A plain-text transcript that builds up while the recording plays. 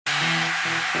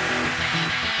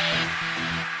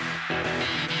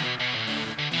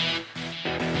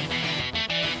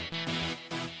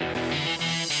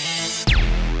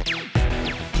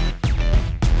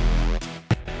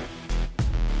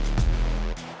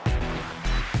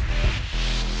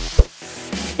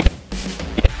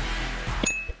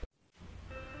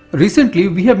Recently,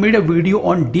 we have made a video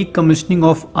on decommissioning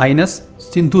of INS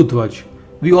Sindhudhwaj.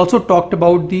 We also talked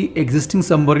about the existing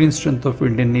submarine strength of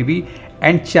Indian Navy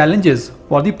and challenges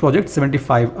for the Project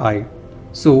 75I.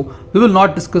 So, we will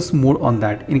not discuss more on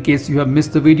that. In case you have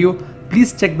missed the video,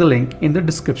 please check the link in the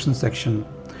description section.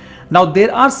 Now,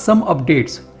 there are some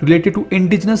updates related to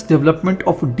indigenous development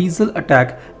of diesel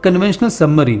attack conventional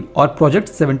submarine or Project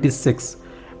 76.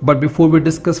 But before we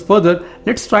discuss further,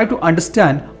 let's try to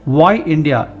understand why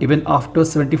India, even after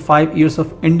 75 years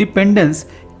of independence,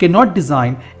 cannot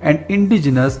design an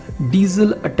indigenous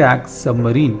diesel attack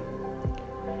submarine.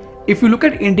 If you look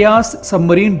at India's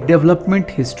submarine development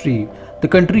history, the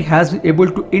country has been able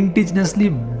to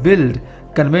indigenously build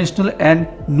conventional and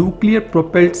nuclear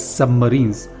propelled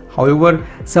submarines. However,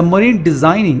 submarine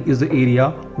designing is the area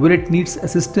where it needs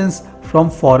assistance from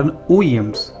foreign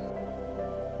OEMs.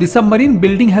 The submarine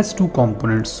building has two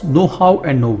components, know-how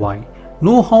and know-why.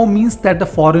 Know-how means that the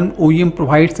foreign OEM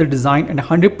provides the design and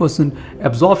 100%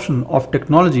 absorption of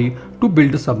technology to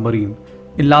build a submarine.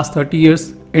 In last 30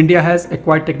 years, India has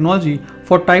acquired technology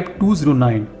for Type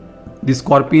 209, the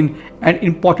Scorpion, and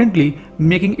importantly,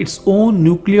 making its own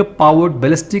nuclear-powered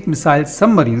ballistic missile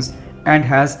submarines and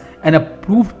has an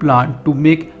approved plan to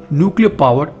make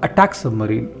nuclear-powered attack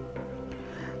submarine.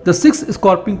 The 6th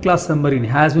Scorpion class submarine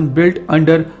has been built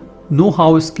under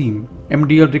know-how scheme.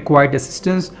 MDL required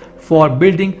assistance for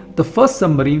building the first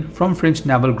submarine from French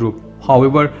naval group.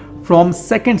 However, from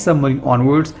second submarine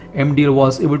onwards, MDL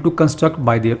was able to construct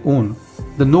by their own.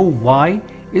 The know-why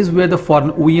is where the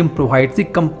foreign OEM provides the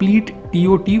complete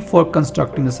TOT for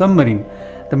constructing the submarine.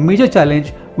 The major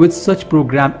challenge with such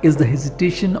program is the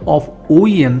hesitation of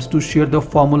OEMs to share the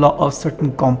formula of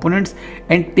certain components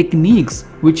and techniques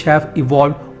which have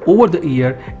evolved over the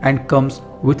year and comes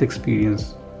with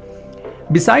experience.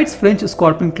 Besides French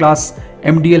Scorpion class,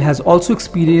 MDL has also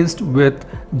experienced with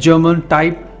German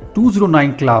Type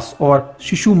 209 class or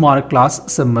Shishumar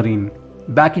class submarine.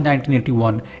 Back in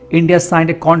 1981, India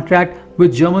signed a contract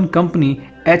with German company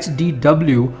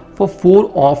HDW for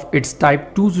 4 of its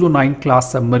Type 209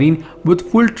 class submarine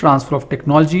with full transfer of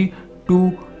technology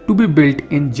to be built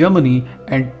in Germany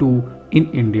and 2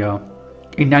 in India.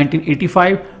 In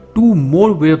 1985, 2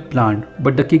 more were planned,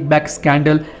 but the kickback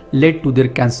scandal led to their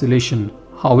cancellation.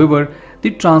 However,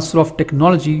 the transfer of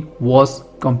technology was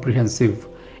comprehensive.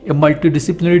 A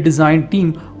multidisciplinary design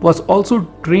team was also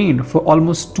trained for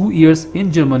almost 2 years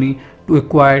in Germany to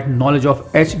acquire knowledge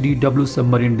of HDW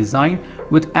submarine design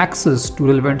with access to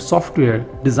relevant software,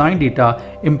 design data,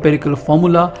 empirical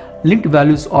formula, linked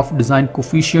values of design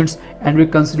coefficients, and were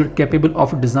considered capable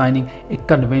of designing a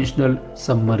conventional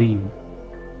submarine.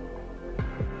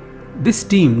 This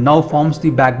team now forms the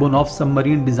backbone of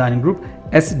Submarine Design Group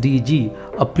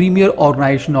SDG, a premier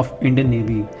organization of Indian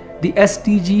Navy. The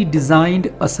SDG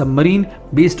designed a submarine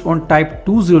based on Type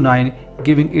 209,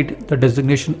 giving it the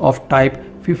designation of Type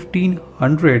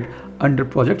 1500 under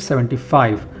Project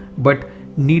 75, but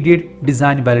needed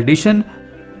design validation,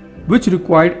 which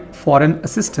required foreign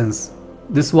assistance.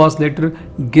 This was later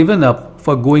given up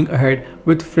for going ahead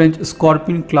with French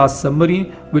Scorpion class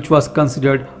submarine, which was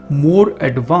considered more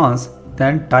advanced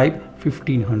than Type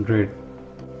 1500.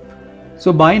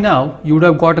 So by now you would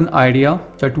have got an idea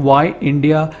that why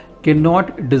India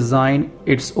cannot design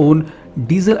its own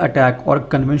diesel attack or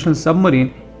conventional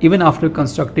submarine even after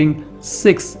constructing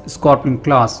 6 Scorpion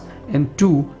class and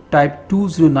 2 Type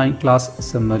 209 class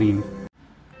submarine.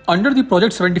 Under the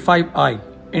Project 75I,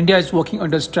 India is working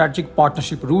under a strategic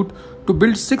partnership route to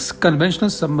build 6 conventional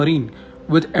submarine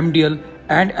with MDL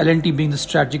and L&T being the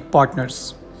strategic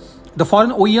partners. The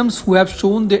foreign OEMs who have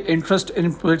shown their interest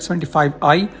in Project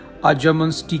 75I are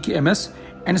Germans TKMS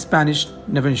and Spanish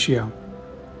Navantia.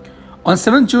 On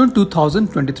 7 June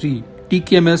 2023,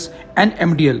 TKMS and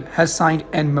MDL has signed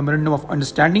a memorandum of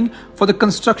understanding for the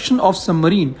construction of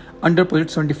submarine under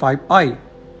Project 75I.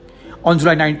 On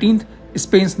July 19th,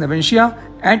 Spain's Navantia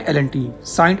and L&T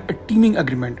signed a teaming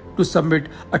agreement to submit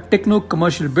a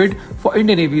techno-commercial bid for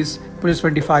Indian Navy's Project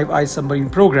 75I submarine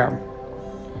program.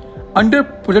 Under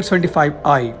Project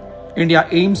 75I, India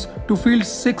aims to field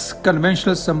 6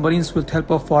 conventional submarines with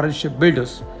help of foreign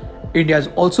shipbuilders. India is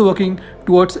also working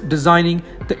towards designing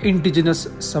the indigenous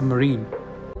submarine.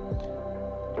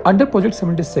 Under Project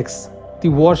 76, the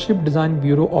Warship Design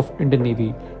Bureau of Indian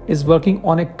Navy is working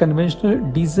on a conventional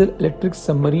diesel-electric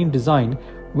submarine design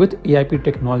with AIP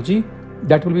technology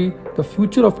that will be the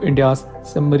future of India's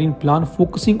submarine plan,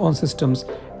 focusing on systems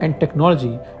and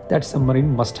technology that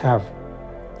submarine must have.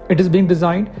 It is being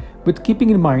designed with keeping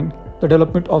in mind the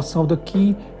development of some of the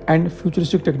key and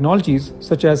futuristic technologies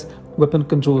such as weapon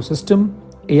control system,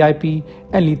 AIP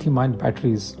and lithium-ion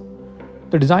batteries.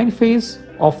 The design phase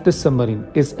of this submarine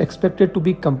is expected to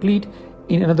be complete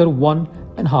in another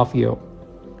 1.5 years.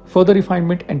 Further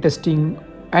refinement and testing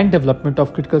and development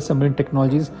of critical submarine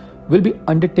technologies will be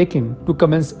undertaken to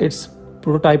commence its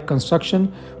prototype construction,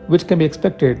 which can be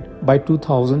expected by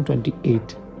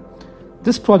 2028.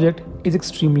 This project is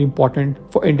extremely important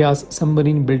for India's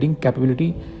submarine building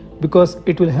capability because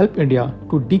it will help India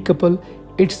to decouple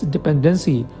its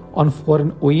dependency on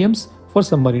foreign OEMs for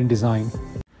submarine design.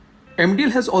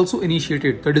 MDL has also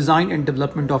initiated the design and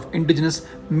development of indigenous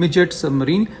Midget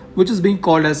submarine, which is being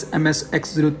called as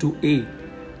MSX-02A.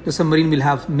 The submarine will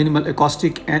have minimal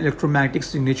acoustic and electromagnetic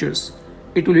signatures.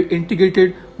 It will be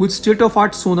integrated with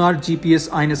state-of-art sonar,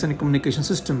 GPS, INS and communication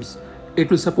systems.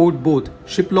 It will support both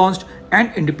ship-launched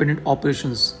and independent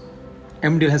operations.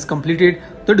 MDL has completed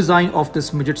the design of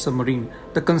this Midget submarine.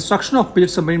 The construction of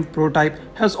Midget submarine prototype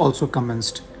has also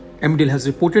commenced. MDL has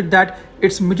reported that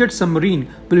its Midget submarine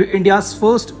will be India's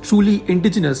first truly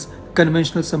indigenous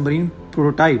conventional submarine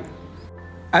prototype.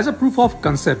 As a proof of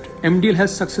concept, MDL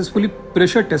has successfully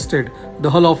pressure tested the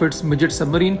hull of its Midget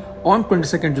submarine on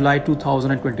 22nd July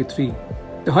 2023.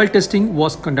 The hull testing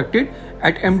was conducted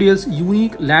at MDL's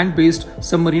unique land-based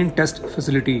submarine test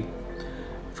facility.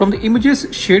 From the images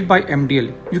shared by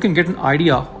MDL, you can get an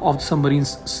idea of the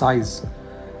submarine's size.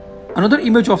 Another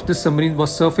image of this submarine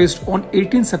was surfaced on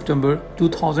 18 September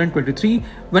 2023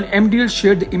 when MDL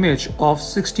shared the image of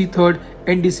 63rd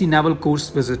NDC Naval Course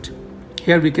visit.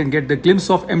 Here we can get the glimpse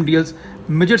of MDL's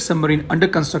Midget submarine under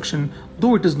construction,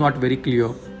 though it is not very clear.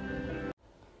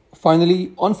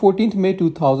 Finally, on 14th May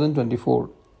 2024,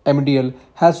 MDL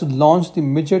has launched the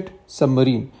Midget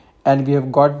submarine and we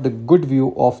have got the good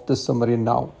view of this submarine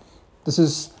now. This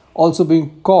is also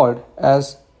being called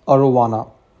as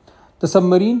Arowana. The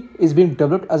submarine is being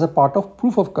developed as a part of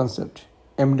proof of concept.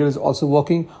 MDL is also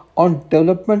working on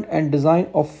development and design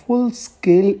of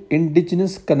full-scale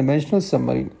indigenous conventional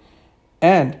submarine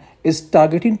and is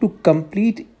targeting to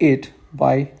complete it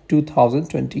by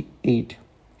 2028.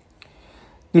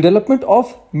 The development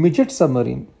of Midget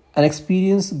submarine, an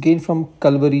experience gained from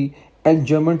Calvary and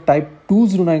German Type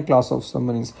 209 class of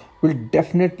submarines, will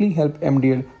definitely help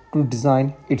MDL to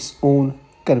design its own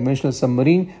conventional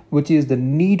submarine, which is the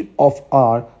need of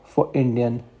hour for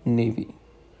Indian Navy.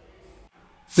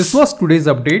 This was today's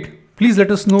update. Please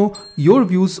let us know your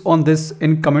views on this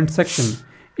in comment section.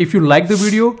 If you like the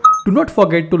video, do not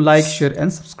forget to like, share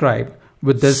and subscribe.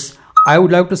 With this, I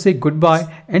would like to say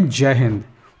goodbye and Jai Hind.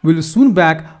 We'll soon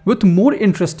back with more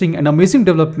interesting and amazing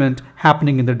development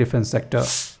happening in the defense sector.